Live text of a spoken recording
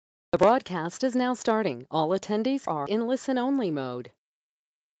The broadcast is now starting. All attendees are in listen-only mode.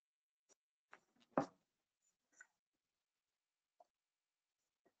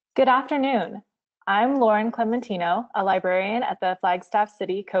 Good afternoon. I'm Lauren Clementino, a librarian at the Flagstaff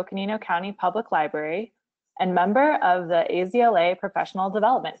City Coconino County Public Library and member of the AZLA Professional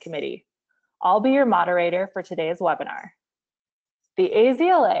Development Committee. I'll be your moderator for today's webinar. The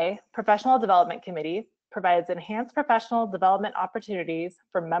AZLA Professional Development Committee provides enhanced professional development opportunities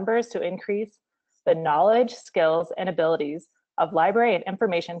for members to increase the knowledge, skills, and abilities of library and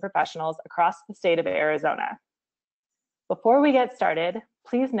information professionals across the state of Arizona. Before we get started,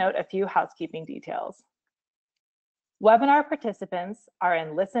 please note a few housekeeping details. Webinar participants are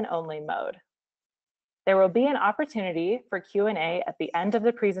in listen-only mode. There will be an opportunity for Q&A at the end of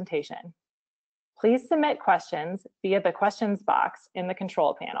the presentation. Please submit questions via the questions box in the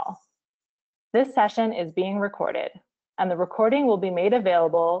control panel. This session is being recorded, and the recording will be made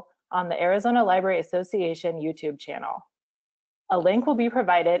available on the Arizona Library Association YouTube channel. A link will be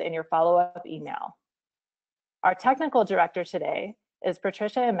provided in your follow-up email. Our technical director today is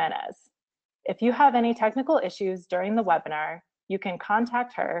Patricia Jimenez. If you have any technical issues during the webinar, you can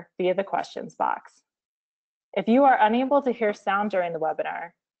contact her via the questions box. If you are unable to hear sound during the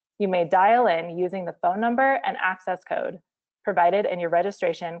webinar, you may dial in using the phone number and access code provided in your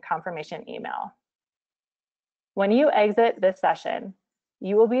registration confirmation email. When you exit this session,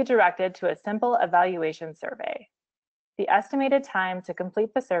 you will be directed to a simple evaluation survey. The estimated time to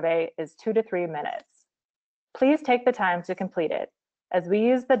complete the survey is 2 to 3 minutes. Please take the time to complete it, as we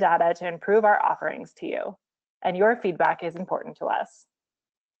use the data to improve our offerings to you, and your feedback is important to us.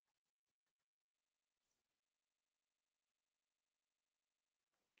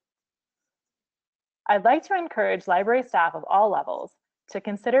 I'd like to encourage library staff of all levels to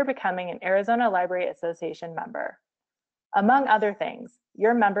consider becoming an Arizona Library Association member. Among other things,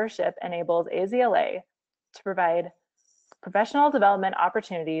 your membership enables AZLA to provide professional development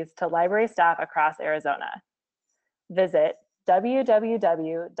opportunities to library staff across Arizona. Visit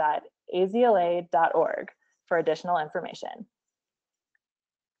www.azla.org for additional information.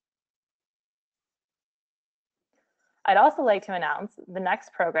 I'd also like to announce the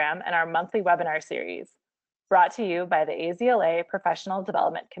next program in our monthly webinar series, brought to you by the AZLA Professional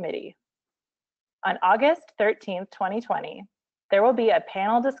Development Committee. On August 13th, 2020, there will be a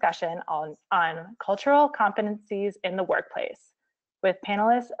panel discussion on cultural competencies in the workplace with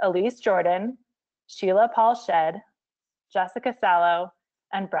panelists Elise Jordan, Sheila Paul Shedd, Jessica Sallow,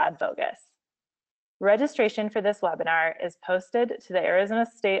 and Brad Bogus. Registration for this webinar is posted to the Arizona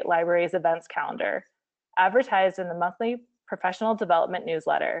State Library's events calendar, advertised in the monthly professional development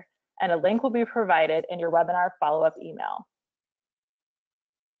newsletter, and a link will be provided in your webinar follow-up email.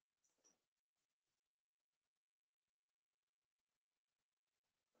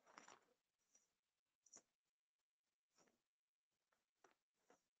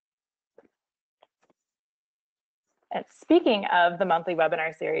 And speaking of the monthly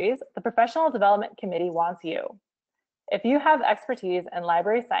webinar series, the Professional Development Committee wants you. If you have expertise in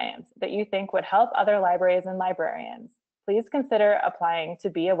library science that you think would help other libraries and librarians, please consider applying to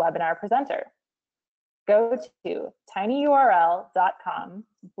be a webinar presenter. Go to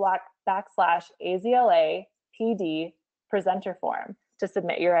tinyurl.com/AZLA-PD presenter form to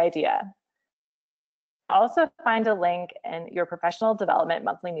submit your idea. Also find a link in your professional development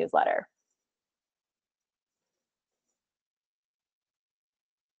monthly newsletter.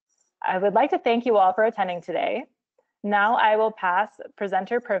 I would like to thank you all for attending today. Now I will pass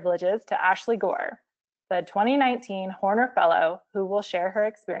presenter privileges to Ashley Gohr, the 2019 Horner Fellow, who will share her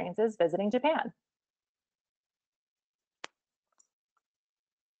experiences visiting Japan.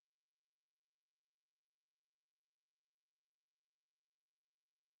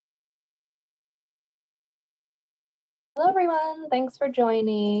 Hello, everyone. Thanks for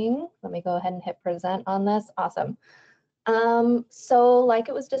joining. Let me go ahead and hit present on this. Awesome. So like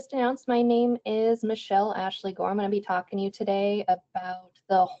it was just announced, my name is Michelle Ashley Gohr. I'm going to be talking to you today about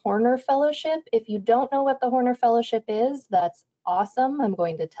the Horner Fellowship. If you don't know what the Horner Fellowship is, that's awesome. I'm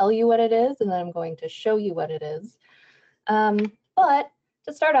going to tell you what it is, and then I'm going to show you what it is. But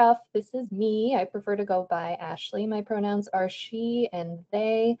to start off, this is me. I prefer to go by Ashley. My pronouns are she and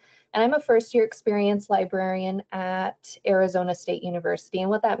they. And I'm a first-year experienced librarian at Arizona State University. And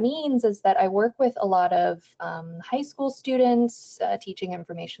what that means is that I work with a lot of high school students teaching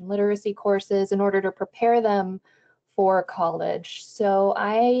information literacy courses in order to prepare them for college. So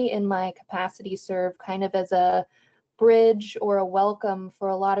I, in my capacity, serve kind of as a bridge or a welcome for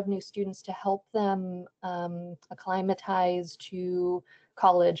a lot of new students to help them acclimatize to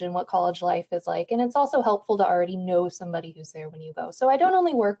college and what college life is like. And it's also helpful to already know somebody who's there when you go. So I don't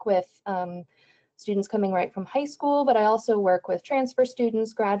only work with students coming right from high school, but I also work with transfer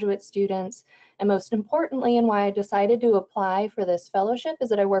students, graduate students, and most importantly, and why I decided to apply for this fellowship, is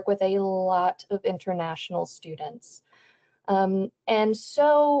that I work with a lot of international students. And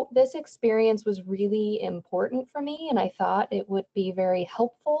so this experience was really important for me, and I thought it would be very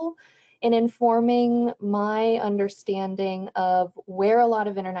helpful in informing my understanding of where a lot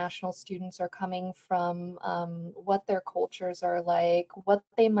of international students are coming from, what their cultures are like, what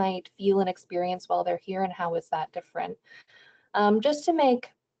they might feel and experience while they're here, and how is that different, just to make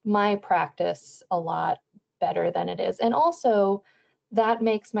my practice a lot better than it is. And also that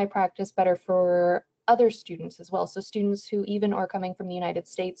makes my practice better for other students as well. So students who even are coming from the United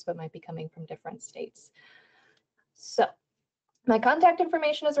States, but might be coming from different states. So my contact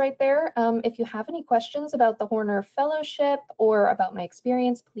information is right there. If you have any questions about the Horner Fellowship or about my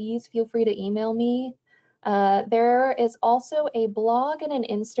experience, please feel free to email me. There is also a blog and an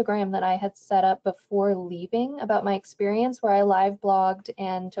Instagram that I had set up before leaving about my experience, where I live blogged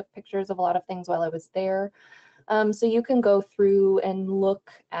and took pictures of a lot of things while I was there. So you can go through and look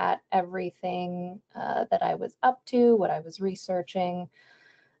at everything that I was up to, what I was researching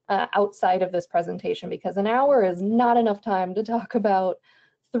outside of this presentation, because an hour is not enough time to talk about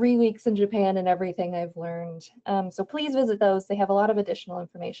 3 weeks in Japan and everything I've learned. So please visit those. They have a lot of additional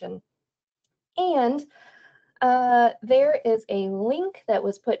information. And there is a link that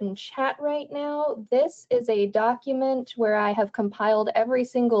was put in chat right now. This is a document where I have compiled every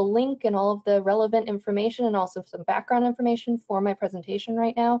single link and all of the relevant information, and also some background information for my presentation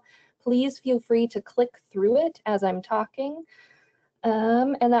right now. Please feel free to click through it as I'm talking.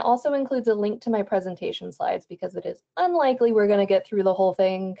 And that also includes a link to my presentation slides, because it is unlikely we're going to get through the whole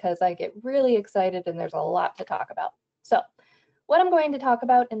thing, because I get really excited and there's a lot to talk about. So what I'm going to talk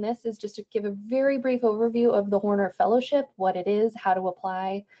about in this is just to give a very brief overview of the Horner Fellowship, what it is, how to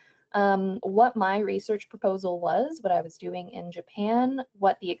apply, what my research proposal was, what I was doing in Japan,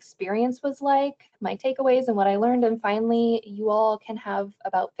 what the experience was like, my takeaways, and what I learned. And finally, you all can have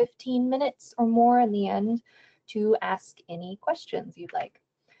about 15 minutes or more in the end to ask any questions you'd like.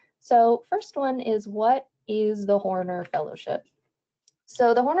 So first one is, what is the Horner Fellowship?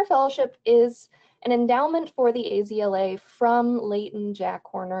 So the Horner Fellowship is an endowment for the AZLA from Leighton Jack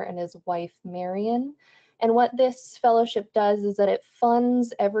Horner and his wife Marion. And what this fellowship does is that it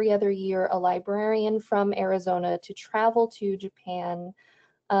funds every other year a librarian from Arizona to travel to Japan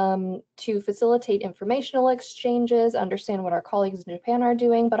to facilitate informational exchanges, understand what our colleagues in Japan are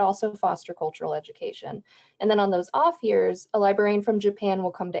doing, but also foster cultural education. And then on those off years, a librarian from Japan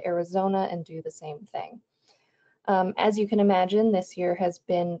will come to Arizona and do the same thing. As you can imagine, this year has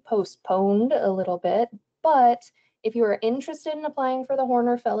been postponed a little bit, but if you are interested in applying for the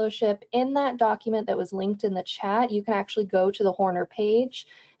Horner Fellowship, in that document that was linked in the chat, you can actually go to the Horner page,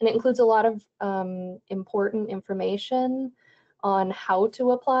 and it includes a lot of important information on how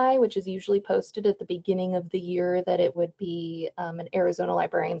to apply, which is usually posted at the beginning of the year that it would be an Arizona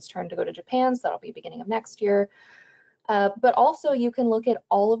librarian's turn to go to Japan, so that'll be beginning of next year. But also you can look at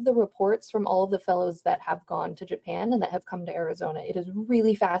all of the reports from all of the fellows that have gone to Japan and that have come to Arizona. It is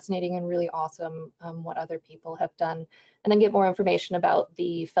really fascinating and really awesome what other people have done. And then get more information about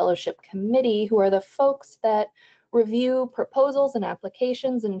the fellowship committee, who are the folks that review proposals and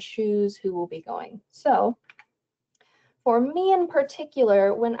applications and choose who will be going. So for me in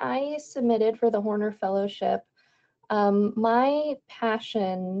particular, when I submitted for the Horner Fellowship, my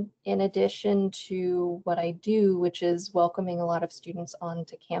passion, in addition to what I do, which is welcoming a lot of students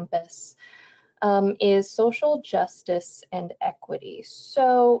onto campus, is social justice and equity.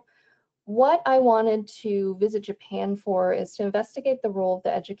 So what I wanted to visit Japan for is to investigate the role of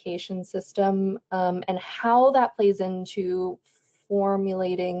the education system and how that plays into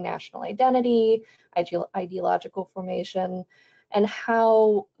formulating national identity, ideological formation, and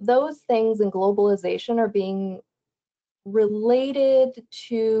how those things in globalization are being related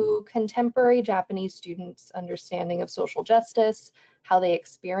to contemporary Japanese students' understanding of social justice, how they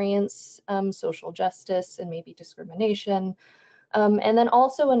experience social justice and maybe discrimination, and then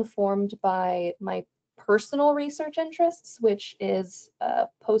also informed by my personal research interests, which is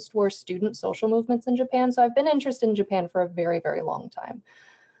post-war student social movements in Japan. So I've been interested in Japan for a very, very long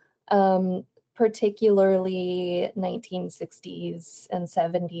time. Particularly 1960s and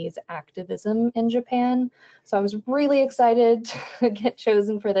 70s activism in Japan. So I was really excited to get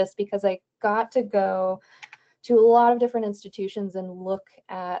chosen for this, because I got to go to a lot of different institutions and look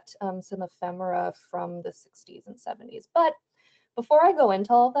at some ephemera from the 60s and 70s. But before I go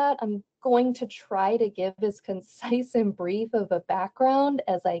into all of that, I'm going to try to give as concise and brief of a background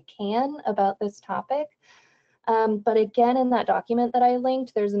as I can about this topic. But again, in that document that I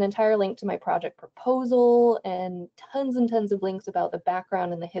linked, there's an entire link to my project proposal and tons of links about the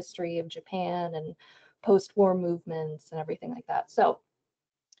background and the history of Japan and post-war movements and everything like that. So,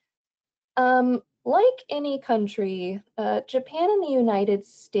 like any country, Japan and the United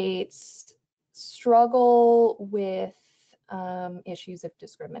States struggle with issues of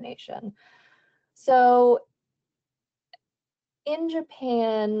discrimination. So in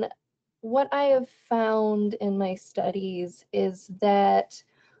Japan, what I have found in my studies is that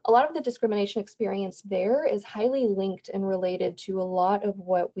a lot of the discrimination experience there is highly linked and related to a lot of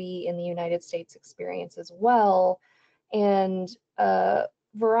what we in the United States experience as well. And a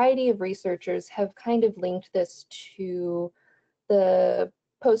variety of researchers have kind of linked this to the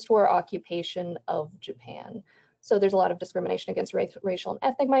post-war occupation of Japan. So there's a lot of discrimination against racial and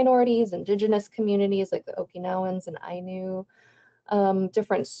ethnic minorities, indigenous communities like the Okinawans and Ainu,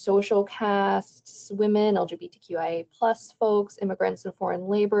 different social castes, women, LGBTQIA+ folks, immigrants and foreign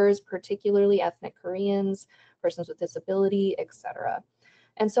laborers, particularly ethnic Koreans, persons with disability, etc.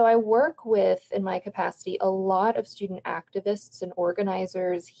 And so I work with, in my capacity, a lot of student activists and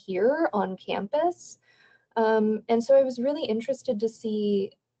organizers here on campus. And so I was really interested to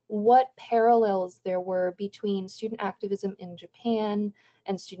see what parallels there were between student activism in Japan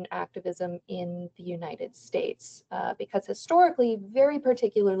and student activism in the United States. Because historically, very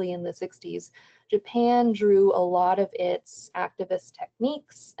particularly in the 60s, Japan drew a lot of its activist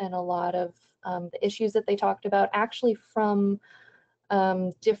techniques and a lot of the issues that they talked about actually from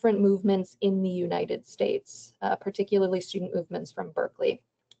different movements in the United States, particularly student movements from Berkeley.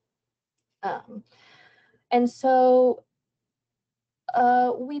 And so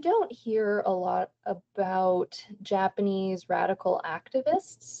we don't hear a lot about Japanese radical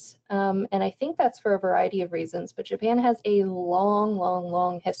activists, and I think that's for a variety of reasons, but Japan has a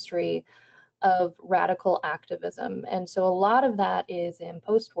long history of radical activism, and so a lot of that is in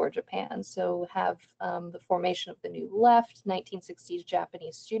post-war Japan. So have the formation of the New Left, 1960s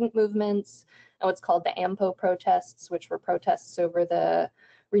Japanese student movements, and what's called the AMPO protests, which were protests over the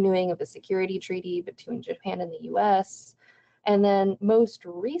renewing of the security treaty between Japan and the US. And then most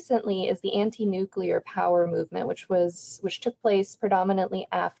recently is the anti-nuclear power movement, which took place predominantly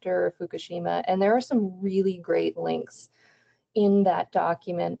after Fukushima. And there are some really great links in that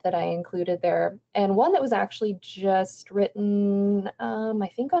document that I included there. And one that was actually just written, I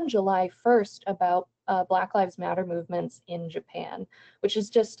think on July 1st, about Black Lives Matter movements in Japan, which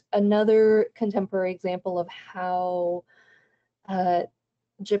is just another contemporary example of how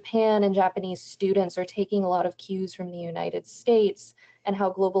Japan and Japanese students are taking a lot of cues from the United States, and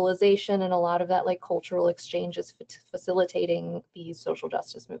how globalization and a lot of that like cultural exchange is facilitating these social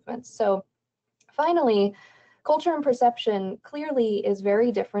justice movements. So finally, culture and perception clearly is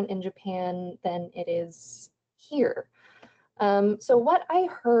very different in Japan than it is here. So what I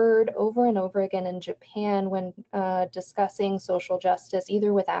heard over and over again in Japan when discussing social justice,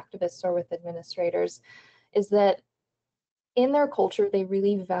 either with activists or with administrators, is that in their culture, they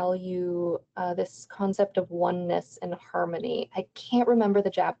really value this concept of oneness and harmony. I can't remember the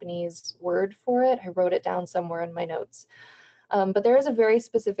Japanese word for it. I wrote it down somewhere in my notes. But there is a very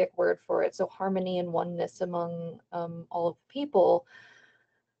specific word for it. So harmony and oneness among all of the people.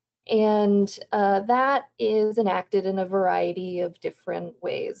 And that is enacted in a variety of different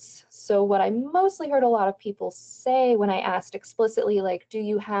ways. So what I mostly heard a lot of people say when I asked explicitly, like, do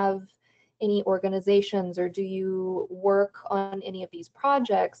you have any organizations or do you work on any of these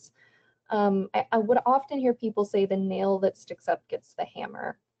projects? I would often hear people say the nail that sticks up gets the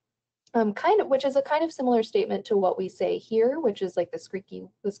hammer. Which is a kind of similar statement to what we say here, which is like the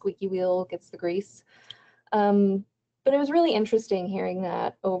squeaky wheel gets the grease. But it was really interesting hearing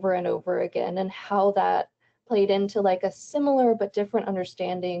that over and over again and how that played into like a similar but different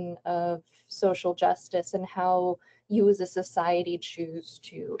understanding of social justice and how you as a society choose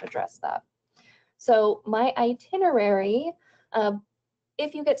to address that. So my itinerary,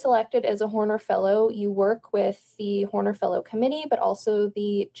 if you get selected as a Horner Fellow, you work with the Horner Fellow Committee, but also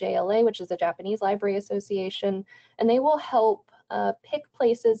the JLA, which is the Japanese Library Association, and they will help pick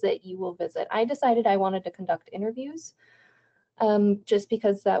places that you will visit. I decided I wanted to conduct interviews just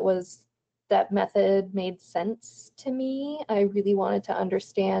because that method made sense to me. I really wanted to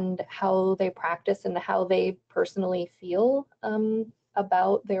understand how they practice and how they personally feel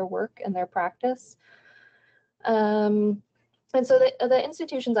about their work and their practice. And so the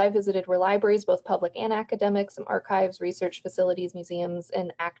institutions I visited were libraries, both public and academic, some archives, research facilities, museums,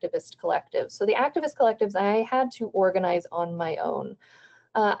 and activist collectives. So the activist collectives I had to organize on my own.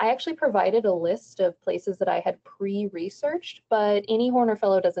 I actually provided a list of places that I had pre-researched, but any Horner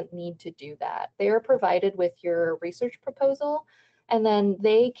Fellow doesn't need to do that. They are provided with your research proposal, and then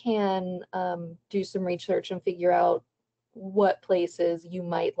they can do some research and figure out what places you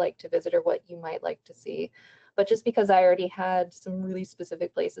might like to visit or what you might like to see. But just because I already had some really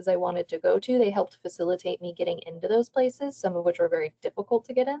specific places I wanted to go to, they helped facilitate me getting into those places, some of which were very difficult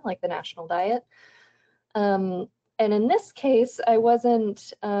to get in, like the National Diet. And in this case, I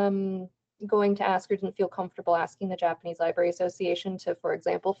wasn't going to ask or didn't feel comfortable asking the Japanese Library Association to, for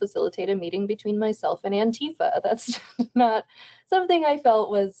example, facilitate a meeting between myself and Antifa. That's not something I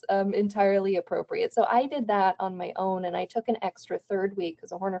felt was entirely appropriate. So I did that on my own, and I took an extra third week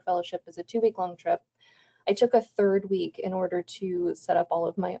because a Horner Fellowship is a 2-week-long trip. I took a third week in order to set up all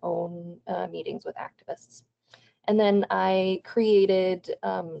of my own meetings with activists. And then I created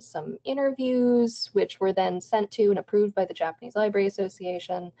some interviews, which were then sent to and approved by the Japanese Library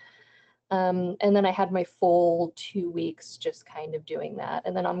Association. And then I had my full 2 weeks just kind of doing that.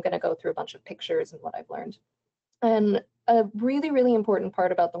 And then I'm going to go through a bunch of pictures and what I've learned. And a really, really important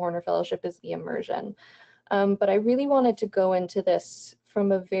part about the Horner Fellowship is the immersion. But I really wanted to go into this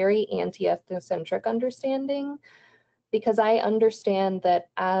from a very anti-ethnocentric understanding, because I understand that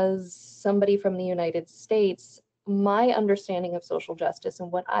as somebody from the United States, my understanding of social justice and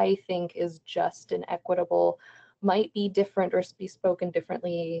what I think is just and equitable might be different or be spoken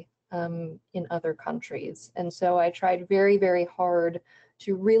differently in other countries. And so I tried very, very hard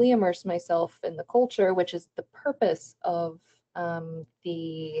to really immerse myself in the culture, which is the purpose of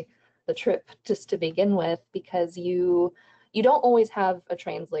the trip just to begin with, because you don't always have a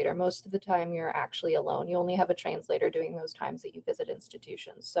translator. Most of the time you're actually alone. You only have a translator during those times that you visit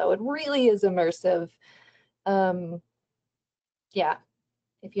institutions. So it really is immersive. Yeah,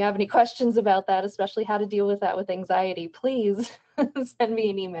 if you have any questions about that, especially how to deal with that with anxiety, please send me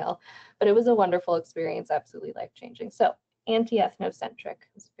an email. But it was a wonderful experience, absolutely life-changing. So anti-ethnocentric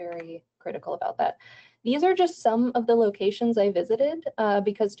is very critical about that. These are just some of the locations I visited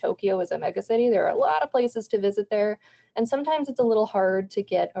because Tokyo is a megacity. There are a lot of places to visit there, and sometimes it's a little hard to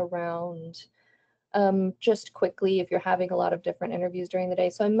get around just quickly if you're having a lot of different interviews during the day.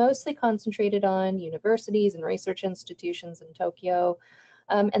 So I'm mostly concentrated on universities and research institutions in Tokyo.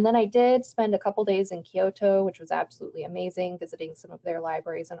 And then I did spend a couple days in Kyoto, which was absolutely amazing, visiting some of their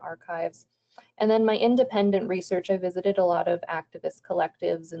libraries and archives. And then my independent research, I visited a lot of activist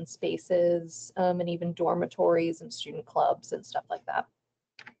collectives and spaces, and even dormitories and student clubs and stuff like that.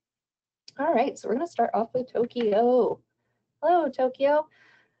 All right, so we're going to start off with Tokyo. Hello, Tokyo.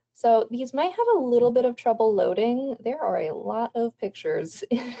 So these might have a little bit of trouble loading. There are a lot of pictures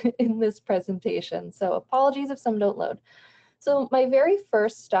in this presentation, so apologies if some don't load. So my very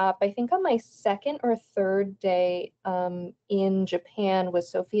first stop, I think on my second or third day in Japan, was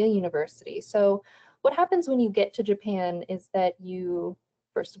Sophia University. So what happens when you get to Japan is that you,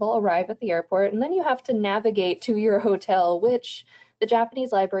 first of all, arrive at the airport, and then you have to navigate to your hotel, which the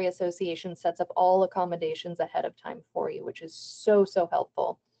Japanese Library Association sets up all accommodations ahead of time for you, which is so, so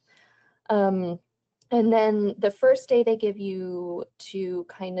helpful. And then the first day they give you to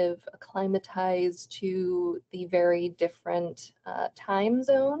kind of acclimatize to the very different time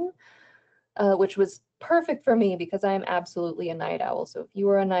zone, which was perfect for me because I am absolutely a night owl. So if you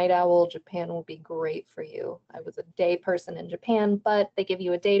are a night owl, Japan will be great for you. I was a day person in Japan, but they give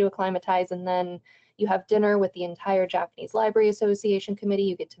you a day to acclimatize, and then you have dinner with the entire Japanese Library Association committee.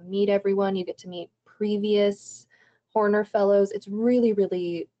 You get to meet everyone. You get to meet previous Horner Fellows. It's really,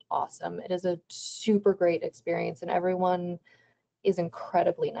 really awesome. It is a super great experience, and everyone is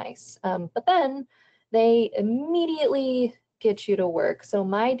incredibly nice. But then they immediately get you to work. So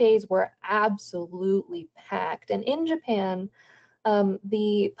my days were absolutely packed. And in Japan,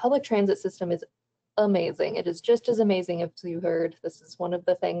 the public transit system is amazing. It is just as amazing as you heard. This is one of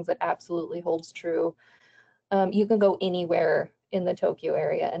the things that absolutely holds true. You can go anywhere in the Tokyo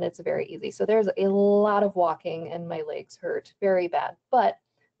area, and it's very easy. So there's a lot of walking, and my legs hurt very bad. But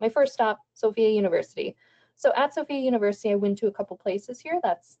my first stop, Sophia University. So at Sophia University, I went to a couple places here.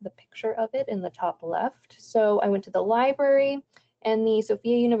 That's the picture of it in the top left. So I went to the library and the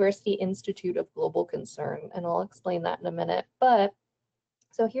Sophia University Institute of Global Concern, and I'll explain that in a minute. But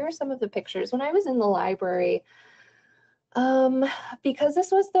so here are some of the pictures. When I was in the library, because this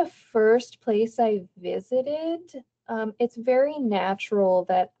was the first place I visited, it's very natural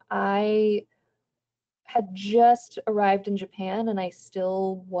that I had just arrived in Japan and I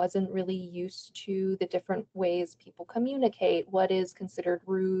still wasn't really used to the different ways people communicate, what is considered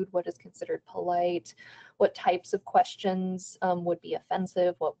rude, what is considered polite, what types of questions would be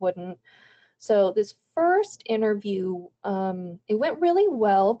offensive, what wouldn't. So this first interview, it went really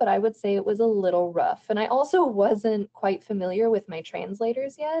well, but I would say it was a little rough. And I also wasn't quite familiar with my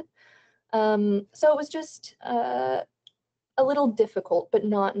translators yet. So it was just a little difficult, but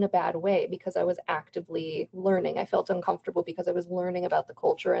not in a bad way because I was actively learning. I felt uncomfortable because I was learning about the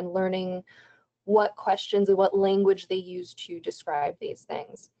culture and learning what questions and what language they use to describe these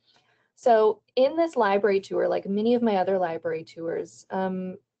things. So in this library tour, like many of my other library tours,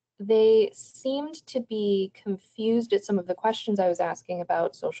 they seemed to be confused at some of the questions I was asking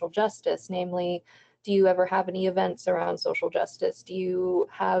about social justice, namely, do you ever have any events around social justice? Do you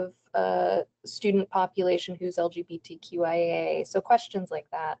have a student population who's LGBTQIA? So questions like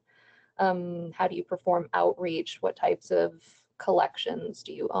that. How do you perform outreach? What types of collections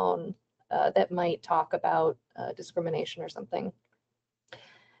do you own that might talk about discrimination or something?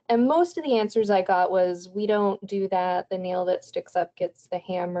 And most of the answers I got was, we don't do that. The nail that sticks up gets the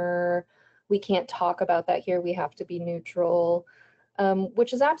hammer. We can't talk about that here. We have to be neutral,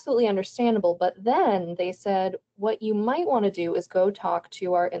 which is absolutely understandable. But then they said, what you might want to do is go talk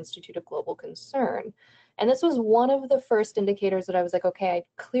to our Institute of Global Concern. And this was one of the first indicators that I was like, okay, I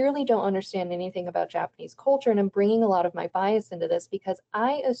clearly don't understand anything about Japanese culture. And I'm bringing a lot of my bias into this because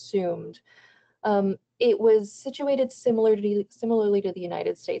I assumed it was situated similarly to the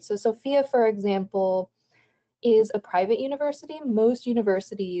United States. So Sophia, for example, is a private university. Most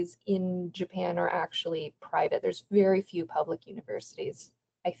universities in Japan are actually private. There's very few public universities,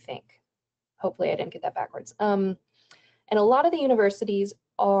 I think. Hopefully I didn't get that backwards. And a lot of the universities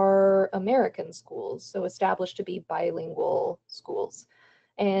are American schools, so established to be bilingual schools.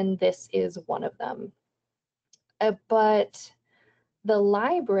 And this is one of them. But the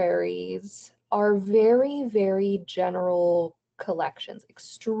libraries are very, very general collections,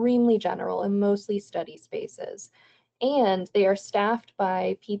 extremely general and mostly study spaces. And they are staffed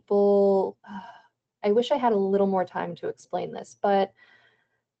by people, I wish I had a little more time to explain this, but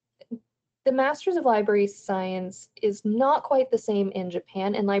the Masters of Library Science is not quite the same in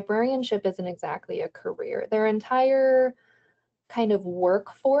Japan, and librarianship isn't exactly a career. Their entire kind of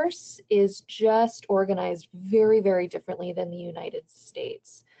workforce is just organized very, very differently than the United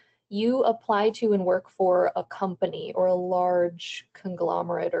States. You apply to and work for a company or a large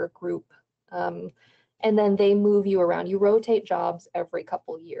conglomerate or group, and then they move you around. You rotate jobs every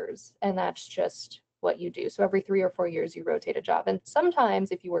couple years, and that's just what you do. So every 3 or 4 years, you rotate a job. And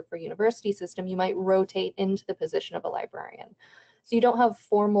sometimes if you work for a university system, you might rotate into the position of a librarian. So you don't have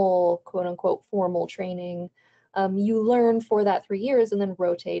formal, quote unquote, formal training. You learn for that 3 years and then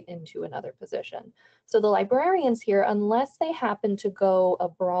rotate into another position. So the librarians here, unless they happen to go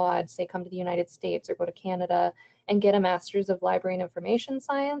abroad, say come to the United States or go to Canada and get a master's of library and information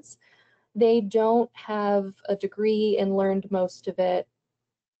science, they don't have a degree and learned most of it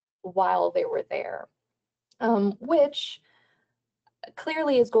while they were there, which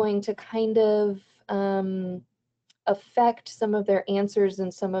clearly is going to kind of affect some of their answers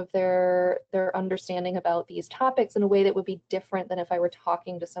and some of their understanding about these topics in a way that would be different than if I were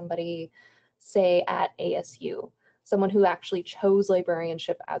talking to somebody, say, at ASU, someone who actually chose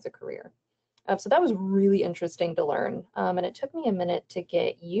librarianship as a career. So that was really interesting to learn, and it took me a minute to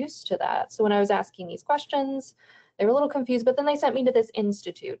get used to that. So when I was asking these questions, they were a little confused, but then they sent me to this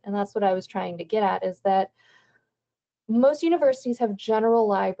institute, and that's what I was trying to get at, is that most universities have general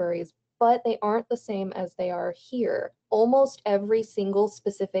libraries, but they aren't the same as they are here. Almost every single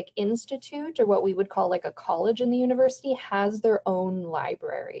specific institute, or what we would call like a college in the university, has their own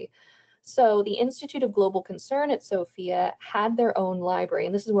library. So the Institute of Global Concern at Sophia had their own library,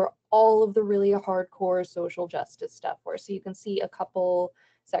 and this is where all of the really hardcore social justice stuff was. So you can see a couple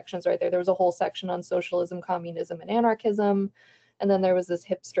sections right there. There was a whole section on socialism, communism, and anarchism, and then there was this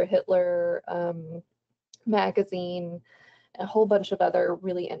hipster Hitler magazine, a whole bunch of other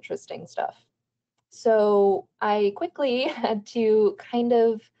really interesting stuff. So I quickly had to kind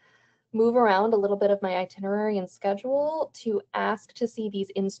of move around a little bit of my itinerary and schedule to ask to see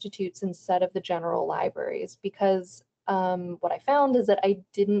these institutes instead of the general libraries, because what I found is that I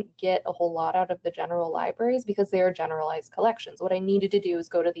didn't get a whole lot out of the general libraries because they are generalized collections. What I needed to do is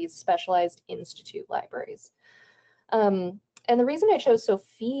go to these specialized institute libraries. And the reason I chose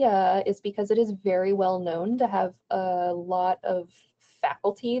Sophia is because it is very well known to have a lot of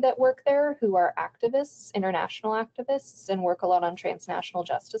faculty that work there who are activists, international activists, and work a lot on transnational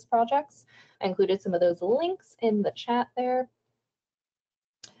justice projects. I included some of those links in the chat there.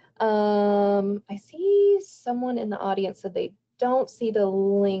 I see someone in the audience said they don't see the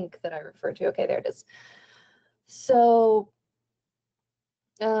link that I referred to. Okay, there it is. So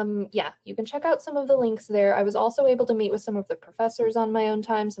yeah, you can check out some of the links there. I was also able to meet with some of the professors on my own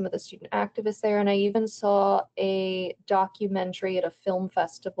time, some of the student activists there, and I even saw a documentary at a film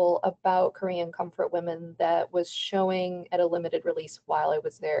festival about Korean comfort women that was showing at a limited release while I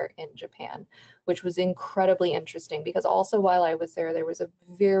was there in Japan, which was incredibly interesting because also while I was there, there was a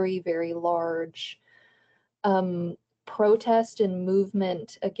very, very large protest and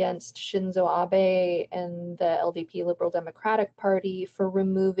movement against Shinzo Abe and the LDP, Liberal Democratic Party, for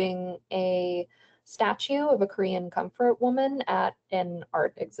removing a statue of a Korean comfort woman at an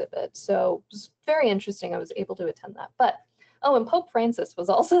art exhibit. So it was very interesting. I was able to attend that. But oh, and Pope Francis was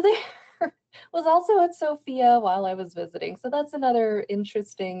also there, was also at Sophia while I was visiting. So that's another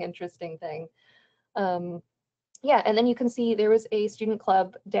interesting thing. Yeah, and then you can see there was a student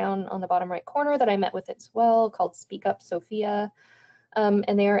club down on the bottom right corner that I met with as well called Speak Up Sophia.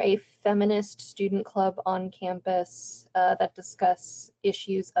 And they are a feminist student club on campus that discuss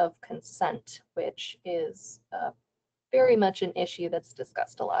issues of consent, which is very much an issue that's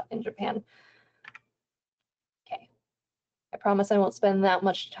discussed a lot in Japan. Okay, I promise I won't spend that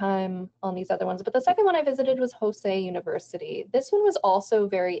much time on these other ones, but the second one I visited was Hosei University. This one was also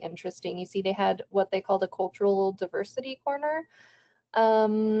very interesting. You see, they had what they called a cultural diversity corner.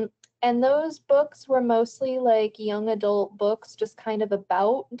 And those books were mostly like young adult books, just kind of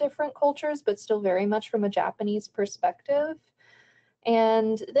about different cultures, but still very much from a Japanese perspective.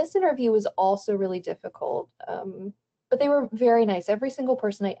 And this interview was also really difficult. But they were very nice. Every single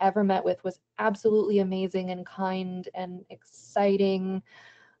person I ever met with was absolutely amazing and kind and exciting.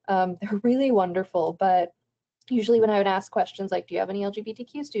 They're really wonderful. But usually when I would ask questions like, do you have any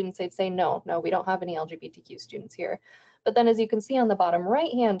LGBTQ students? They'd say, no, we don't have any LGBTQ students here. But then as you can see on the bottom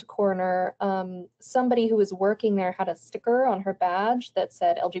right-hand corner, somebody who was working there had a sticker on her badge that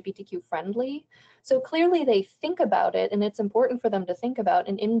said LGBTQ friendly. So clearly they think about it, and it's important for them to think about,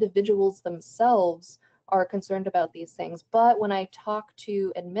 and individuals themselves are concerned about these things. But when I talk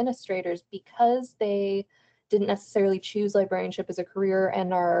to administrators, because they didn't necessarily choose librarianship as a career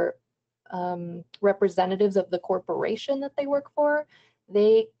and are representatives of the corporation that they work for,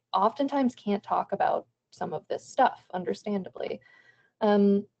 they oftentimes can't talk about some of this stuff, understandably.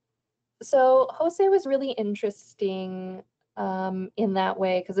 So Jose was really interesting in that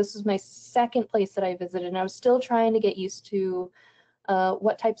way, because this was my second place that I visited, and I was still trying to get used to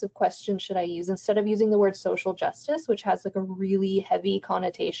what types of questions should I use instead of using the word social justice, which has like a really heavy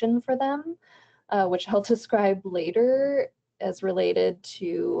connotation for them, which I'll describe later as related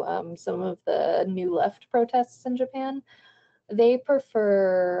to some of the new left protests in Japan. They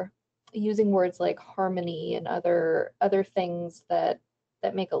prefer using words like harmony and other things that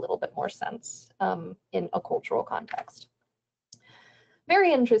make a little bit more sense in a cultural context.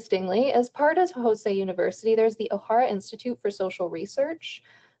 Very interestingly, as part of Hosei University, there's the O'Hara Institute for Social Research.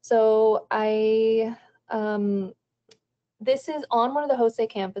 So this is on one of the Hosei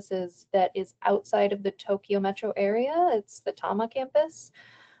campuses that is outside of the Tokyo metro area. It's the Tama campus.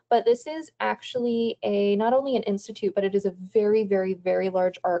 But this is actually not only an institute, but it is a very, very, very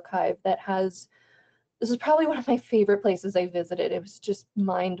large archive that has, this is probably one of my favorite places I visited. It was just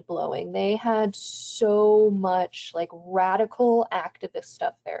mind-blowing. They had so much like radical activist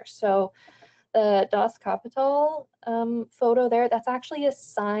stuff there. So the Das Kapital photo there, that's actually a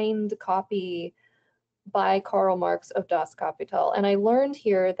signed copy by Karl Marx of Das Kapital. And I learned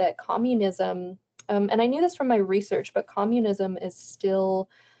here that communism, and I knew this from my research, but communism is still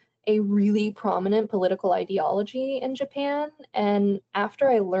a really prominent political ideology in Japan. And after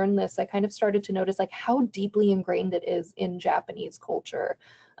I learned this, I kind of started to notice like how deeply ingrained it is in Japanese culture.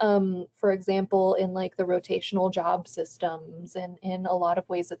 For example, in like the rotational job systems and in a lot of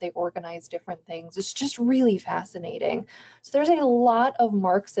ways that they organize different things. It's just really fascinating. So there's a lot of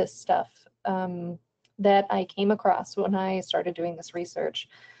Marxist stuff that I came across when I started doing this research.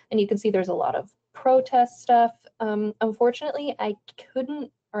 And you can see there's a lot of protest stuff. Unfortunately, I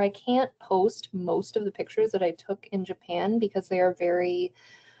can't post most of the pictures that I took in Japan because they are very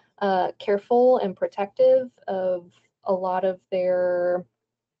careful and protective of a lot of their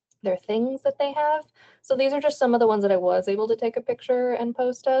things that they have. So these are just some of the ones that I was able to take a picture and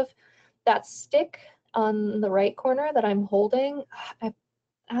post of. That stick on the right corner that I'm holding,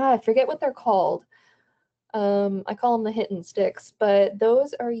 I forget what they're called. I call them the hidden sticks, but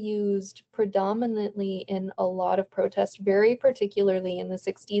those are used predominantly in a lot of protests, very particularly in the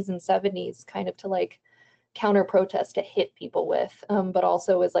 60s and 70s, kind of to like counter protest to hit people with, but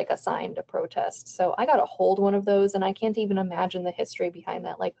also as like a sign to protest. So I got to hold one of those, and I can't even imagine the history behind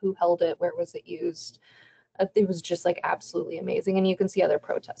that, like who held it, where was it used. It was just like absolutely amazing, and you can see other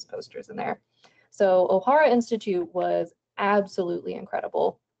protest posters in there. So Ohara Institute was absolutely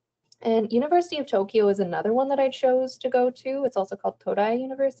incredible. And University of Tokyo is another one that I chose to go to. It's also called Todai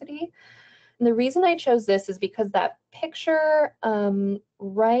University. And the reason I chose this is because that picture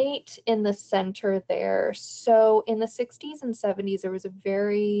right in the center there. So in the 60s and 70s, there was a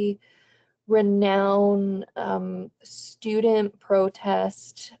very renowned student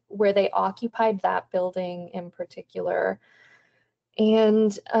protest where they occupied that building in particular.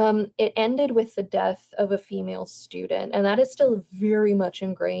 And it ended with the death of a female student. And that is still very much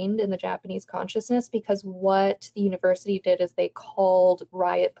ingrained in the Japanese consciousness, because what the university did is they called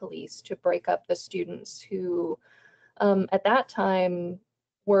riot police to break up the students who, at that time,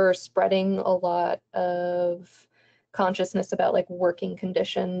 were spreading a lot of consciousness about like working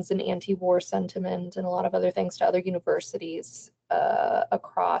conditions and anti-war sentiment and a lot of other things to other universities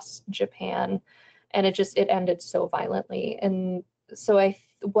across Japan. And it ended so violently. And so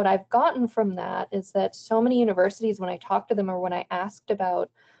what I've gotten from that is that so many universities, when I talk to them or when I asked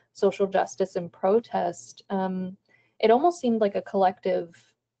about social justice and protest, it almost seemed like a collective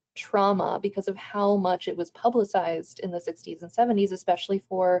trauma because of how much it was publicized in the 60s and 70s, especially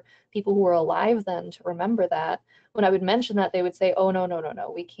for people who were alive then to remember that. When I would mention that, they would say, oh,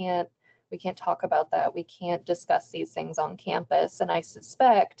 no, we can't talk about that. We can't discuss these things on campus. And I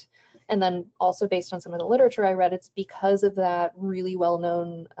suspect, and then also based on some of the literature I read, it's because of that really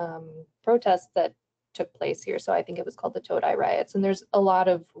well-known protest that took place here. So I think it was called the Todai riots. And there's a lot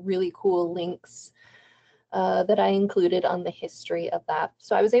of really cool links that I included on the history of that.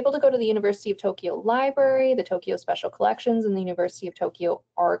 So I was able to go to the University of Tokyo Library, the Tokyo Special Collections, and the University of Tokyo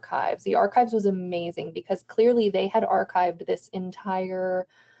Archives. The archives was amazing because clearly they had archived this entire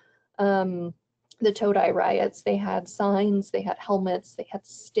the Todai riots. They had signs, they had helmets, they had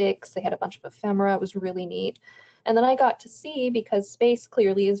sticks, they had a bunch of ephemera. It was really neat. And then I got to see, because space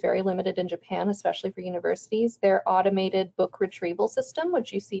clearly is very limited in Japan, especially for universities, their automated book retrieval system,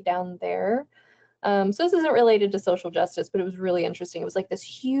 which you see down there. So this isn't related to social justice, but it was really interesting. It was like this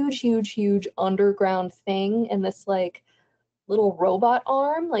huge underground thing, and this like little robot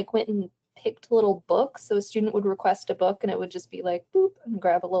arm like went and picked little books. So a student would request a book and it would just be like boop and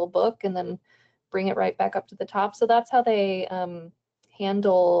grab a little book and then bring it right back up to the top. So that's how they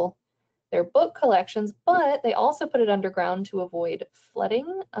handle their book collections, but they also put it underground to avoid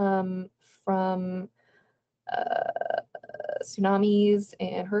flooding from tsunamis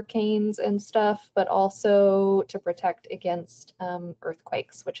and hurricanes and stuff, but also to protect against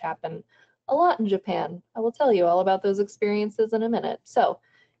earthquakes, which happen a lot in Japan. I will tell you all about those experiences in a minute. So,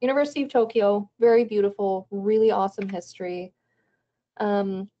 University of Tokyo, very beautiful, really awesome history.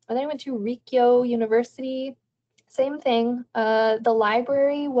 And then I went to Rikyo University. Same thing. The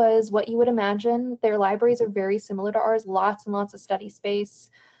library was what you would imagine. Their libraries are very similar to ours, lots and lots of study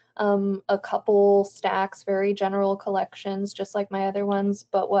space. A couple stacks, very general collections, just like my other ones.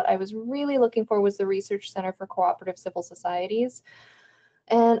 But what I was really looking for was the Research Center for Cooperative Civil Societies.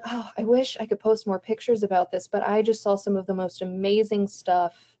 And I wish I could post more pictures about this, but I just saw some of the most amazing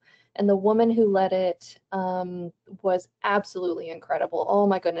stuff. And the woman who led it was absolutely incredible. Oh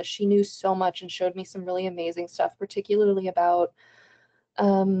my goodness, she knew so much and showed me some really amazing stuff, particularly about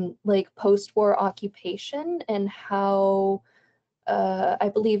like post-war occupation and how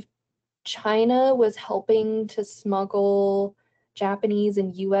I believe China was helping to smuggle Japanese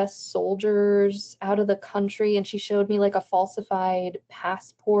and US soldiers out of the country, and she showed me like a falsified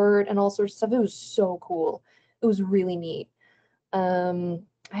passport and all sorts of stuff. It was so cool. It was really neat.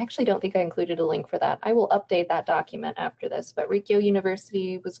 I actually don't think I included a link for that. I will update that document after this, but Rikyo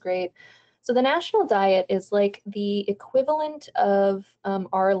University was great. So the National Diet is like the equivalent of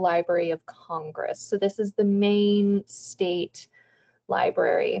our Library of Congress. So this is the main state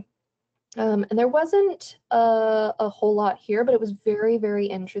library. And there wasn't a whole lot here, but it was very, very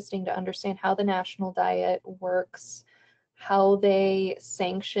interesting to understand how the National Diet works, how they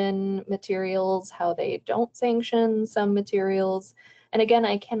sanction materials, how they don't sanction some materials. And again,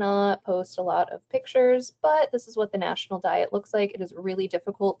 I cannot post a lot of pictures, but this is what the National Diet looks like. It is really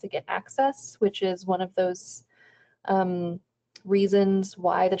difficult to get access, which is one of those reasons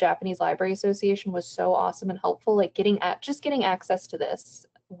why the Japanese Library Association was so awesome and helpful. Like getting access to this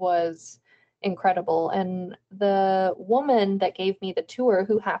was incredible. And the woman that gave me the tour,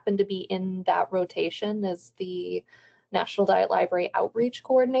 who happened to be in that rotation as the National Diet Library outreach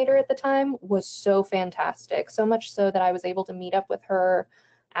coordinator at the time, was so fantastic. So much so that I was able to meet up with her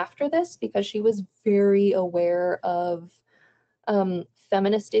after this because she was very aware of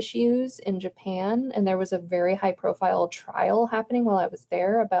feminist issues in Japan, and there was a very high-profile trial happening while I was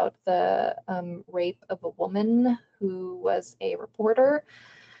there about the rape of a woman who was a reporter.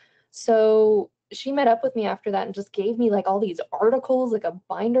 So she met up with me after that and just gave me like all these articles, like a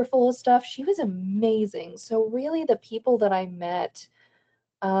binder full of stuff. She was amazing. So really the people that I met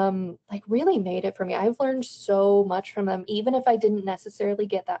like really made it for me. I've learned so much from them. Even if I didn't necessarily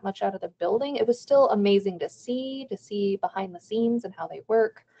get that much out of the building, it was still amazing to see behind the scenes and how they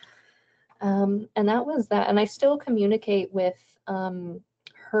work. And that was that. And I still communicate with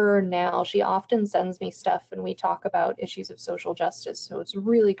her now. She often sends me stuff and we talk about issues of social justice. So it's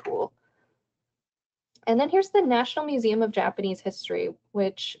really cool. And then here's the National Museum of Japanese History,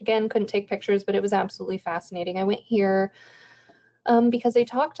 which again, couldn't take pictures, but it was absolutely fascinating. I went here because they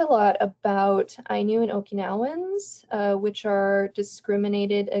talked a lot about Ainu and Okinawans, which are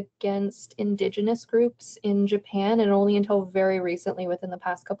discriminated against indigenous groups in Japan, and only until very recently, within the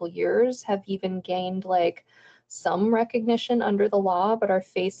past couple years, have even gained like some recognition under the law, but are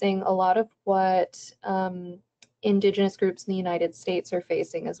facing a lot of what indigenous groups in the United States are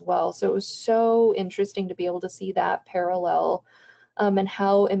facing as well. So it was so interesting to be able to see that parallel and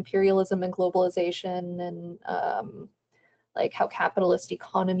how imperialism and globalization and like how capitalist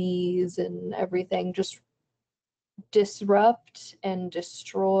economies and everything just disrupt and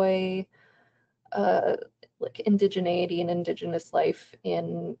destroy like indigeneity and indigenous life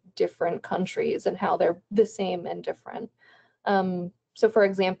in different countries and how they're the same and different. So for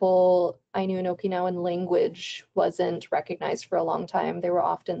example, Ainu and Okinawan language wasn't recognized for a long time. They were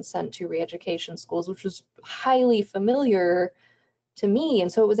often sent to re-education schools, which was highly familiar to me.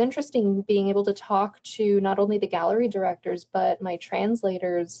 And so it was interesting being able to talk to not only the gallery directors, but my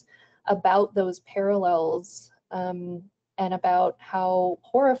translators about those parallels and about how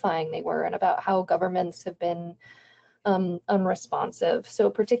horrifying they were and about how governments have been unresponsive. So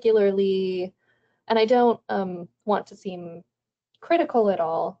particularly, and I don't want to seem critical at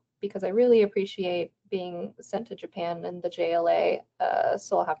all because I really appreciate being sent to Japan and the JLA,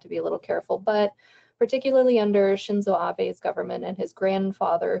 so I'll have to be a little careful, but particularly under Shinzo Abe's government and his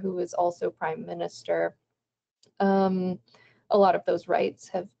grandfather, who was also prime minister, a lot of those rights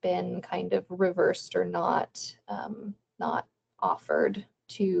have been kind of reversed or not offered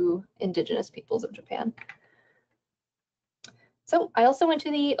to indigenous peoples of Japan. So I also went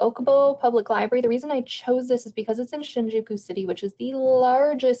to the Okubo Public Library. The reason I chose this is because it's in Shinjuku City, which is the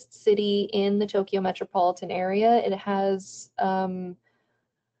largest city in the Tokyo metropolitan area. It has the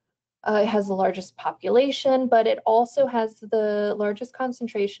largest population, but it also has the largest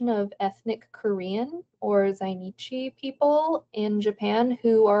concentration of ethnic Korean or Zainichi people in Japan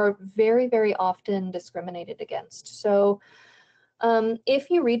who are very, very often discriminated against. So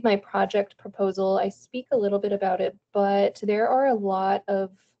if you read my project proposal, I speak a little bit about it, but there are a lot of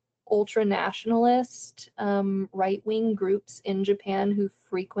ultra-nationalist right-wing groups in Japan who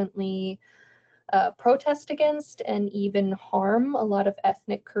frequently protest against and even harm a lot of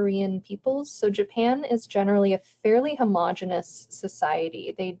ethnic Korean peoples. So Japan is generally a fairly homogenous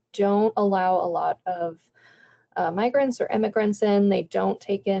society. They don't allow a lot of migrants or immigrants in, they don't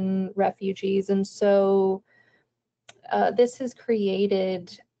take in refugees, and so this has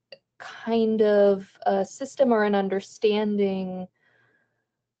created kind of a system or an understanding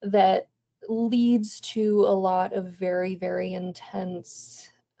that leads to a lot of very, very intense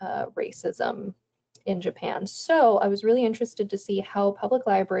racism in Japan. So I was really interested to see how public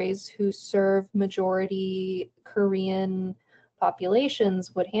libraries who serve majority Korean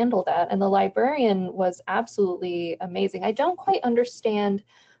populations would handle that. And the librarian was absolutely amazing. I don't quite understand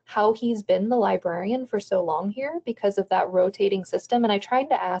how he's been the librarian for so long here because of that rotating system. And I tried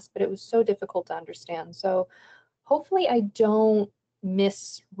to ask, but it was so difficult to understand. So hopefully I don't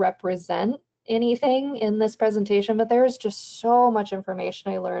misrepresent anything in this presentation, but there's just so much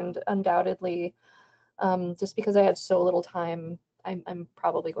information I learned undoubtedly. Just because I had so little time, I'm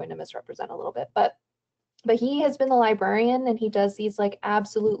probably going to misrepresent a little bit, but he has been the librarian and he does these like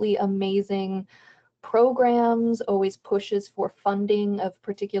absolutely amazing programs, always pushes for funding of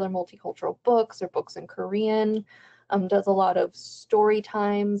particular multicultural books or books in Korean, does a lot of story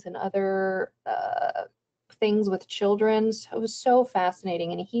times and other things with children. So it was so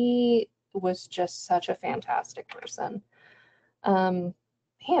fascinating, and he was just such a fantastic person. Man,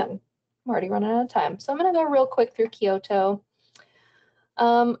 I'm already running out of time. So I'm gonna go real quick through Kyoto.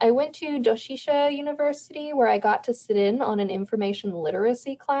 I went to Doshisha University where I got to sit in on an information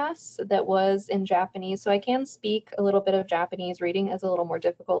literacy class that was in Japanese. So I can speak a little bit of Japanese. Reading is a little more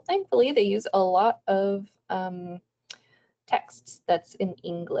difficult. Thankfully, they use a lot of texts that's in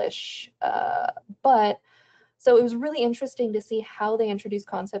English. So it was really interesting to see how they introduced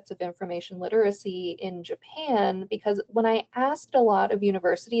concepts of information literacy in Japan, because when I asked a lot of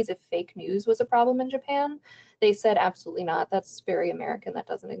universities if fake news was a problem in Japan, they said absolutely not. That's very American. That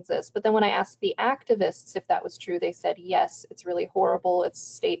doesn't exist. But then when I asked the activists if that was true, they said, yes, it's really horrible. It's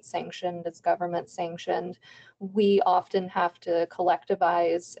state sanctioned. It's government sanctioned. We often have to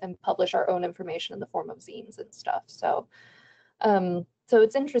collectivize and publish our own information in the form of zines and stuff. So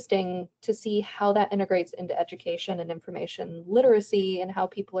it's interesting to see how that integrates into education and information literacy, and how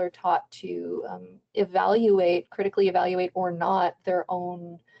people are taught to critically evaluate or not their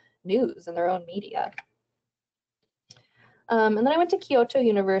own news and their own media. And then I went to Kyoto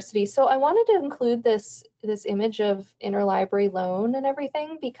University. So I wanted to include this image of interlibrary loan and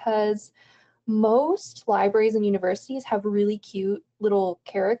everything, because most libraries and universities have really cute little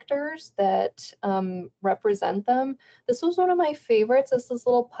characters that represent them. This was one of my favorites. It's this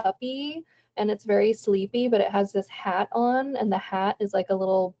little puppy, and it's very sleepy, but it has this hat on, and the hat is like a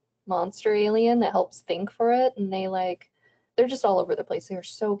little monster alien that helps think for it. And they're just all over the place. They're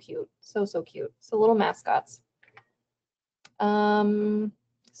so cute, so cute. So little mascots. So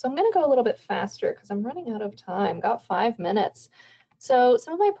I'm gonna go a little bit faster because I'm running out of time. Got 5 minutes. So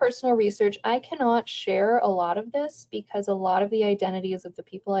some of my personal research, I cannot share a lot of this because a lot of the identities of the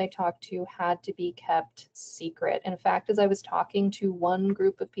people I talked to had to be kept secret. In fact, as I was talking to one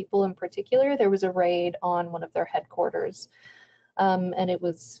group of people in particular, there was a raid on one of their headquarters. And it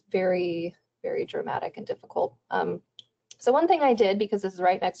was very, very dramatic and difficult. So one thing I did, because this is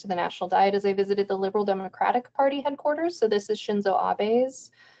right next to the National Diet, is I visited the Liberal Democratic Party headquarters. So this is Shinzo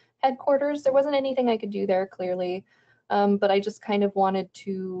Abe's headquarters. There wasn't anything I could do there, clearly. But I just kind of wanted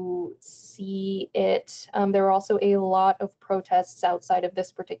to see it. There were also a lot of protests outside of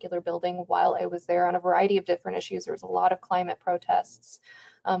this particular building while I was there on a variety of different issues. There was a lot of climate protests.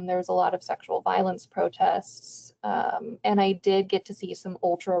 There was a lot of sexual violence protests. And I did get to see some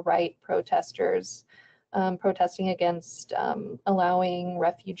ultra-right protesters protesting against allowing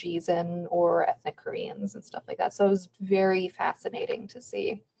refugees in, or ethnic Koreans and stuff like that. So it was very fascinating to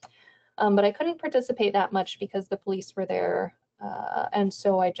see. But I couldn't participate that much because the police were there, and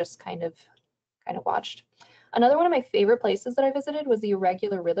so I just kind of watched. Another one of my favorite places that I visited was the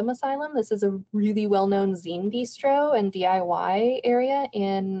Irregular Rhythm Asylum. This is a really well-known zine bistro and DIY area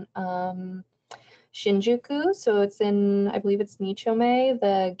in Shinjuku. So it's in, I believe it's Nichome,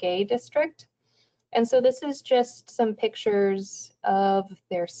 the gay district. And so this is just some pictures of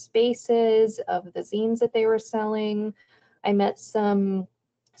their spaces, of the zines that they were selling. I met some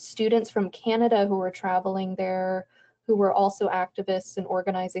students from Canada who were traveling there, who were also activists and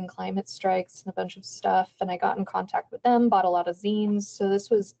organizing climate strikes and a bunch of stuff. And I got in contact with them, bought a lot of zines. So this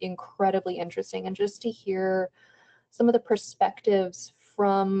was incredibly interesting. And just to hear some of the perspectives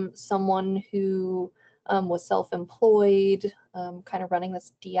from someone who was self-employed, kind of running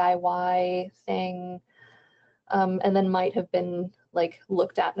this DIY thing, and then might have been like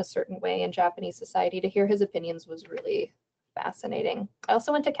looked at in a certain way in Japanese society. To hear his opinions was really fascinating. I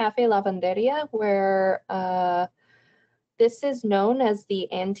also went to Cafe Lavanderia, where this is known as the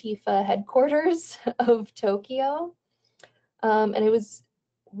Antifa headquarters of Tokyo. And it was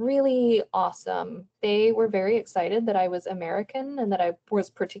really awesome. They were very excited that I was American and that I was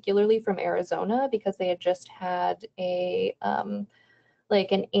particularly from Arizona, because they had just had a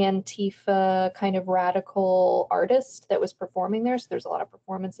like an Antifa kind of radical artist that was performing there. So there's a lot of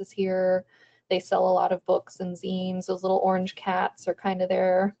performances here. They sell a lot of books and zines. Those little orange cats are kind of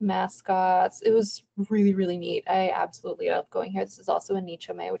their mascots. It was really, really neat. I absolutely loved going here. This is also in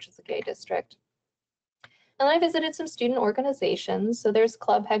Nichome, which is a gay district. And I visited some student organizations. So there's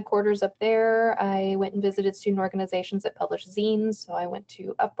club headquarters up there. I went and visited student organizations that publish zines. So I went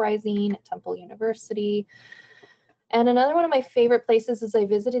to Uprising at Temple University. And another one of my favorite places is I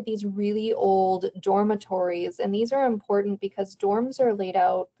visited these really old dormitories. And these are important because dorms are laid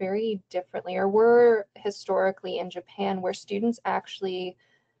out very differently, or were historically in Japan, where students actually,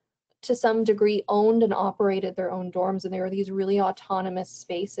 to some degree, owned and operated their own dorms, and they were these really autonomous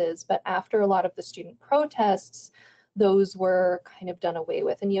spaces. But after a lot of the student protests, those were kind of done away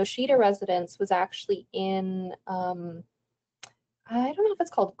with. And Yoshida Residence was actually in, I don't know if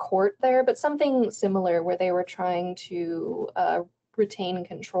it's called court there, but something similar, where they were trying to retain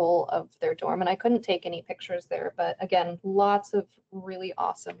control of their dorm. And I couldn't take any pictures there, but again, lots of really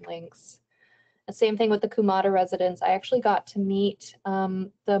awesome links. The same thing with the Kumada residence. I actually got to meet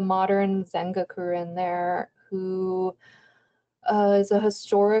the modern Zengakuren there, who is a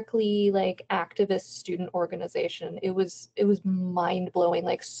historically like activist student organization. It was mind-blowing,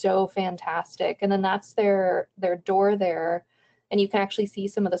 like so fantastic. And then that's their door there. And you can actually see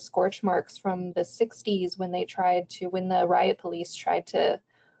some of the scorch marks from the 60s when the riot police tried to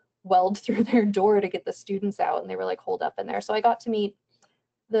weld through their door to get the students out, and they were like holed up in there. So I got to meet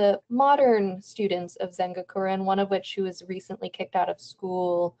the modern students of Zengakuren, one of which who was recently kicked out of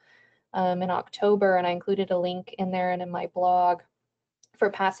school in October, and I included a link in there and in my blog for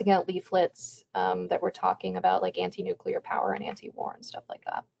passing out leaflets that were talking about like anti-nuclear power and anti-war and stuff like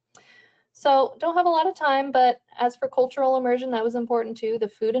that. So don't have a lot of time, but as for cultural immersion, that was important too. The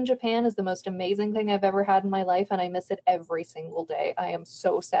food in Japan is the most amazing thing I've ever had in my life, and I miss it every single day. I am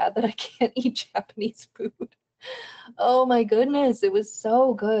so sad that I can't eat Japanese food. Oh my goodness, it was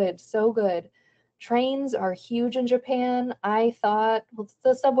so good, so good. Trains are huge in Japan. I thought, well,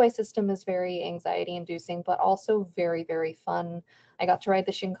 the subway system is very anxiety inducing, but also very, very fun. I got to ride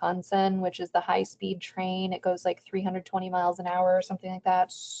the Shinkansen, which is the high-speed train. It goes like 320 miles an hour or something like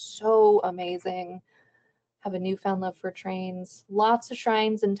that. So amazing. Have a newfound love for trains. Lots of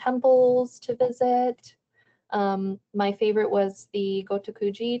shrines and temples to visit. My favorite was the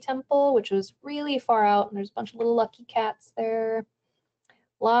Gotokuji temple, which was really far out, and there's a bunch of little lucky cats there.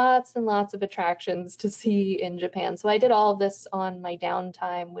 Lots and lots of attractions to see in Japan. So I did all of this on my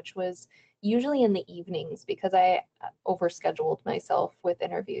downtime, which was usually in the evenings because I overscheduled myself with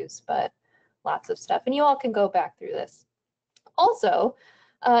interviews, but lots of stuff. And you all can go back through this. Also,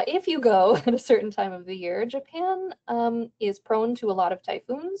 if you go at a certain time of the year, Japan is prone to a lot of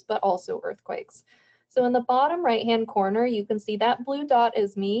typhoons, but also earthquakes. So in the bottom right-hand corner, you can see that blue dot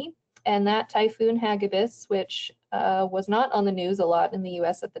is me, and that Typhoon Hagibis, which was not on the news a lot in the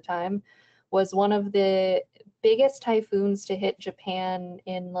US at the time, was one of the biggest typhoons to hit Japan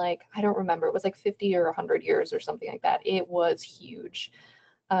in like, I don't remember, it was like 50 or 100 years or something like that. It was huge.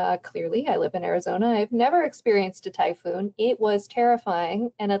 Clearly, I live in Arizona. I've never experienced a typhoon. It was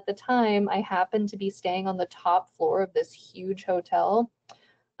terrifying. And at the time, I happened to be staying on the top floor of this huge hotel.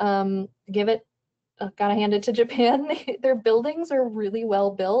 Gotta hand it to Japan. Their buildings are really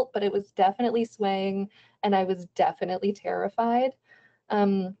well built, but it was definitely swaying, and I was definitely terrified.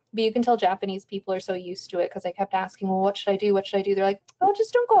 But you can tell Japanese people are so used to it because I kept asking, well, what should I do? What should I do? They're like, oh,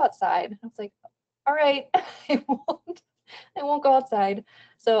 just don't go outside. I was like, all right, I won't go outside.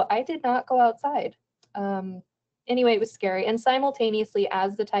 So I did not go outside. Anyway, it was scary. And simultaneously,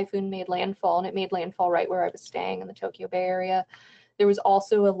 as the typhoon made landfall, and it made landfall right where I was staying in the Tokyo Bay Area, there was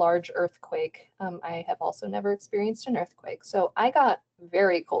also a large earthquake. I have also never experienced an earthquake. So I got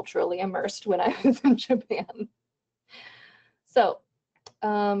very culturally immersed when I was in Japan. So,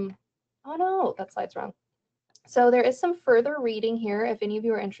 oh no, that slide's wrong. So there is some further reading here if any of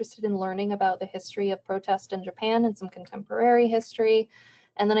you are interested in learning about the history of protest in Japan and some contemporary history.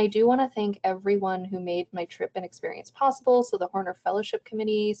 And then I do want to thank everyone who made my trip and experience possible. So the Horner Fellowship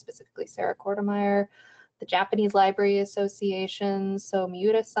Committee, specifically Sarah Kortemeyer, the Japanese Library Association, so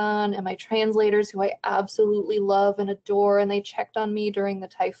Miura-san, and my translators who I absolutely love and adore, and they checked on me during the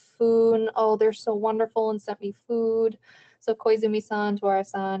typhoon. Oh, they're so wonderful and sent me food. So Koizumi-san,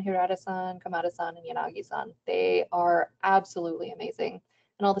 Tuara-san, Hirata-san, Kamada-san, and Yanagi-san. They are absolutely amazing.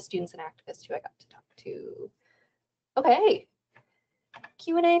 And all the students and activists who I got to talk to. Okay,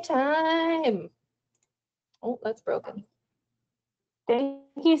 Q&A time. Oh, that's broken. Thank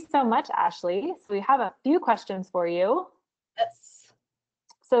you so much, Ashley. So we have a few questions for you. Yes.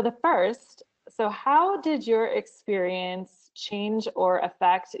 So the first, so how did your experience change or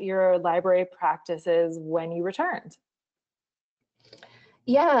affect your library practices when you returned?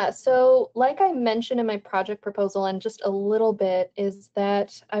 Yeah, so like I mentioned in my project proposal and just a little bit is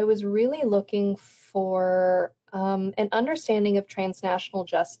that I was really looking for an understanding of transnational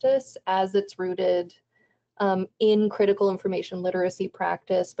justice as it's rooted in critical information literacy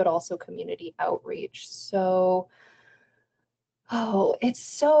practice, but also community outreach. So, oh, it's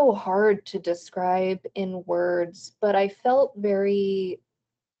so hard to describe in words, but I felt very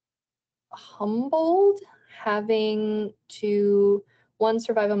humbled having to, one,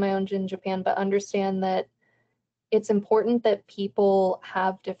 survive on my own in Japan, but understand that it's important that people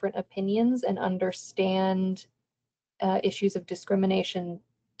have different opinions and understand issues of discrimination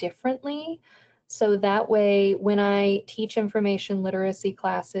differently. So that way, when I teach information literacy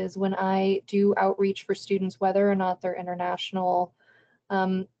classes, when I do outreach for students, whether or not they're international,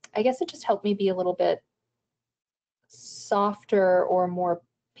 I guess it just helped me be a little bit softer or more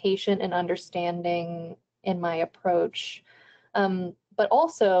patient and understanding in my approach. But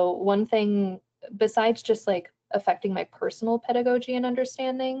also, one thing besides just like affecting my personal pedagogy and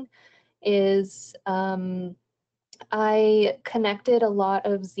understanding is I connected a lot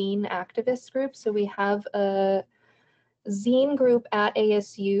of zine activist groups. So we have a zine group at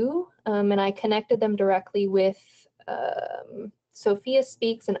ASU, and I connected them directly with Sophia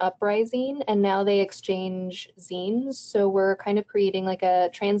Speaks and Uprising, and now they exchange zines. So we're kind of creating like a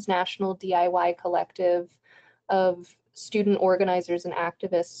transnational DIY collective of student organizers and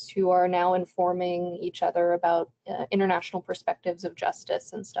activists who are now informing each other about international perspectives of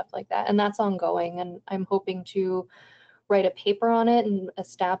justice and stuff like that. And that's ongoing, and I'm hoping to write a paper on it and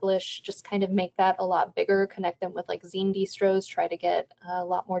establish, just kind of make that a lot bigger, connect them with like zine distros, try to get a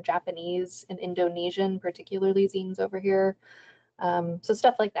lot more Japanese and Indonesian, particularly zines over here. So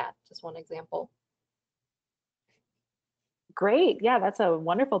stuff like that, just one example. Great. Yeah, that's a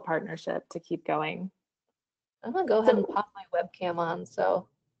wonderful partnership to keep going. I'm gonna go ahead and pop my webcam on so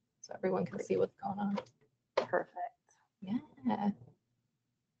everyone can see what's going on. Perfect. Yeah.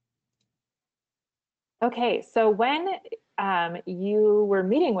 Okay, so when you were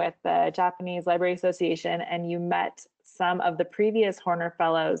meeting with the Japanese Library Association and you met some of the previous Horner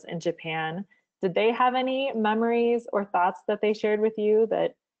Fellows in Japan, did they have any memories or thoughts that they shared with you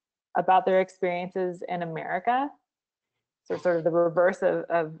that about their experiences in America? So sort of the reverse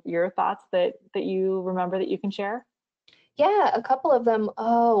of your thoughts that you remember that you can share? Yeah, a couple of them.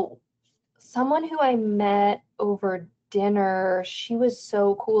 Oh, someone who I met over dinner, she was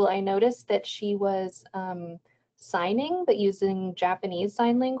so cool. I noticed that she was signing, but using Japanese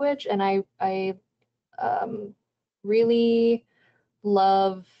sign language, and I really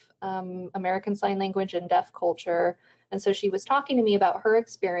love American Sign Language and deaf culture. And so she was talking to me about her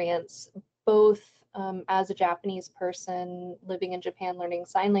experience, both as a Japanese person living in Japan learning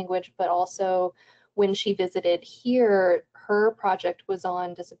sign language, but also when she visited here, her project was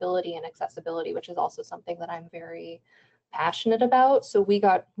on disability and accessibility, which is also something that I'm very passionate about. So we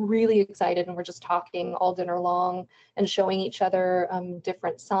got really excited and we're just talking all dinner long and showing each other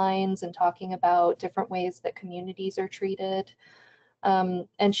different signs and talking about different ways that communities are treated.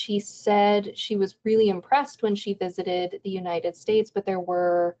 And she said she was really impressed when she visited the United States, but there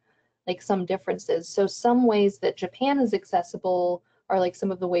were like some differences. So some ways that Japan is accessible are like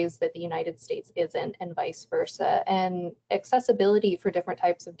some of the ways that the United States isn't, and vice versa. And accessibility for different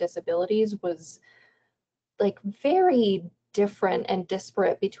types of disabilities was like very different and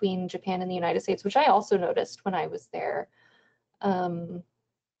disparate between Japan and the United States, which I also noticed when I was there.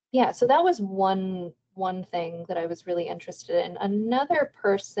 Yeah, so that was one thing that I was really interested in. Another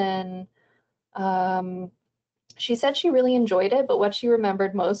person, she said she really enjoyed it, but what she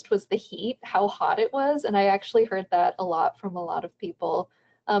remembered most was the heat, how hot it was. And I actually heard that a lot from a lot of people.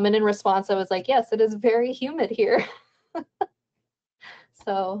 And in response, I was like, yes, it is very humid here.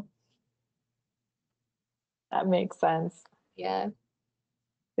 So, That makes sense. yeah.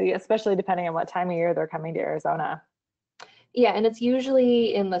 Especially depending on what time of year they're coming to Arizona. Yeah, and it's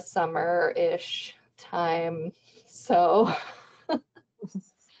usually in the summer-ish time. So,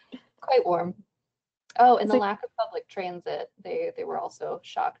 quite warm. Oh, and the So lack of public transit, they were also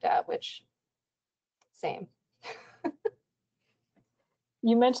shocked at, which same.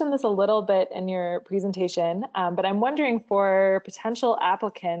 you mentioned this a little bit in your presentation, but I'm wondering for potential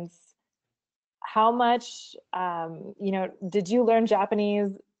applicants, how much, did you learn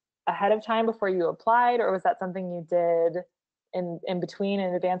Japanese ahead of time before you applied, or was that something you did in between,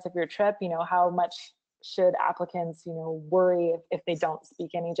 in advance of your trip? How much should applicants, worry if they don't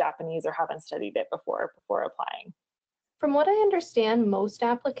speak any Japanese or haven't studied it before applying? From what I understand, most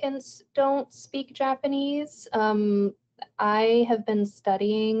applicants don't speak Japanese. I have been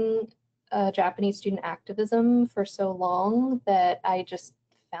studying Japanese student activism for so long that I just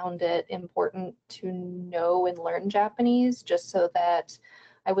found it important to know and learn Japanese, just so that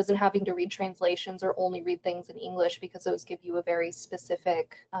I wasn't having to read translations or only read things in English, because those give you a very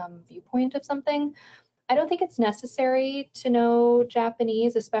specific viewpoint of something. I don't think it's necessary to know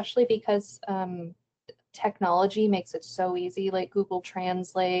Japanese, especially because technology makes it so easy, like Google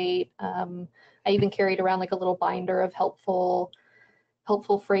Translate. I even carried around like a little binder of helpful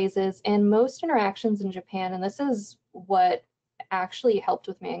phrases. And most interactions in Japan, and this is what actually helped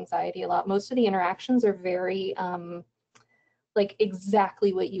with my anxiety a lot, most of the interactions are very like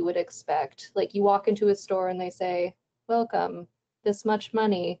exactly what you would expect. Like you walk into a store and they say, welcome, this much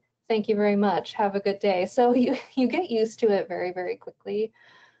money, thank you very much, have a good day. So you get used to it very, very quickly.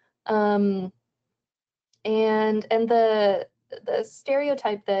 And the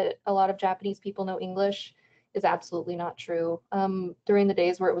stereotype that a lot of Japanese people know English is absolutely not true. During the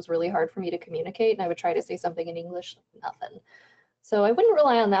days where it was really hard for me to communicate and I would try to say something in English, nothing. So I wouldn't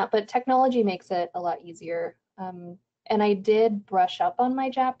rely on that, but technology makes it a lot easier. And I did brush up on my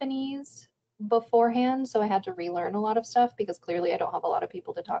Japanese beforehand, so I had to relearn a lot of stuff because clearly I don't have a lot of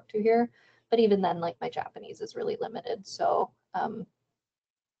people to talk to here. But even then, like my Japanese is really limited. So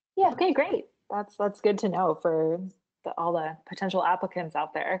yeah. Okay, great. That's good to know for all the potential applicants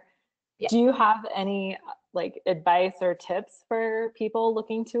out there. Yeah. Do you have any like advice or tips for people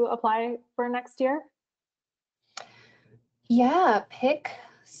looking to apply for next year? Yeah, pick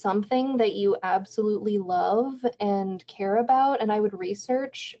something that you absolutely love and care about, and I would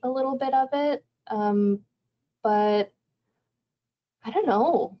research a little bit of it. But I don't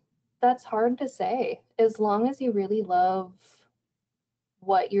know. That's hard to say. As long as you really love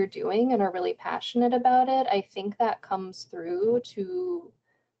what you're doing and are really passionate about it, I think that comes through to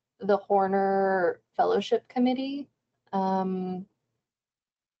the Horner Fellowship Committee. Yeah,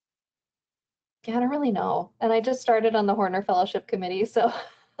 I don't really know. And I just started on the Horner Fellowship Committee, so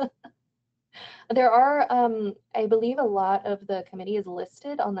there are, I believe a lot of the committee is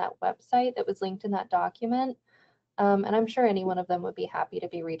listed on that website that was linked in that document. And I'm sure any one of them would be happy to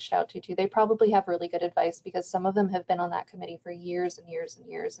be reached out to too. They probably have really good advice because some of them have been on that committee for years and years and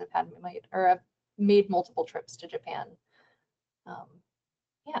years and have made multiple trips to Japan.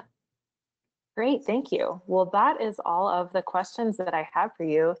 Yeah. Great, thank you. Well, that is all of the questions that I have for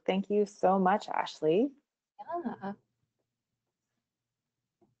you. Thank you so much, Ashley. Yeah.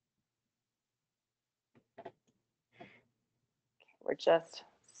 We're just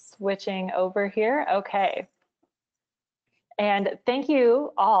switching over here. Okay. And thank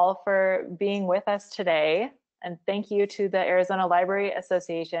you all for being with us today. And thank you to the Arizona Library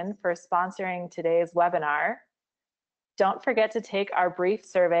Association for sponsoring today's webinar. Don't forget to take our brief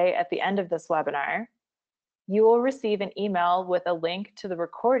survey at the end of this webinar. You will receive an email with a link to the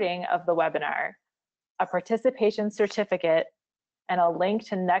recording of the webinar, a participation certificate, and a link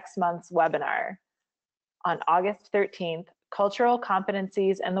to next month's webinar on August 13th, Cultural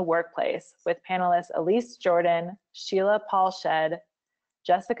Competencies in the Workplace, with panelists Elise Jordan, Sheila Paul-Shed,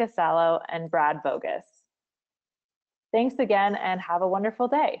 Jessica Sallow, and Brad Vogus. Thanks again and have a wonderful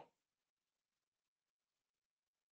day.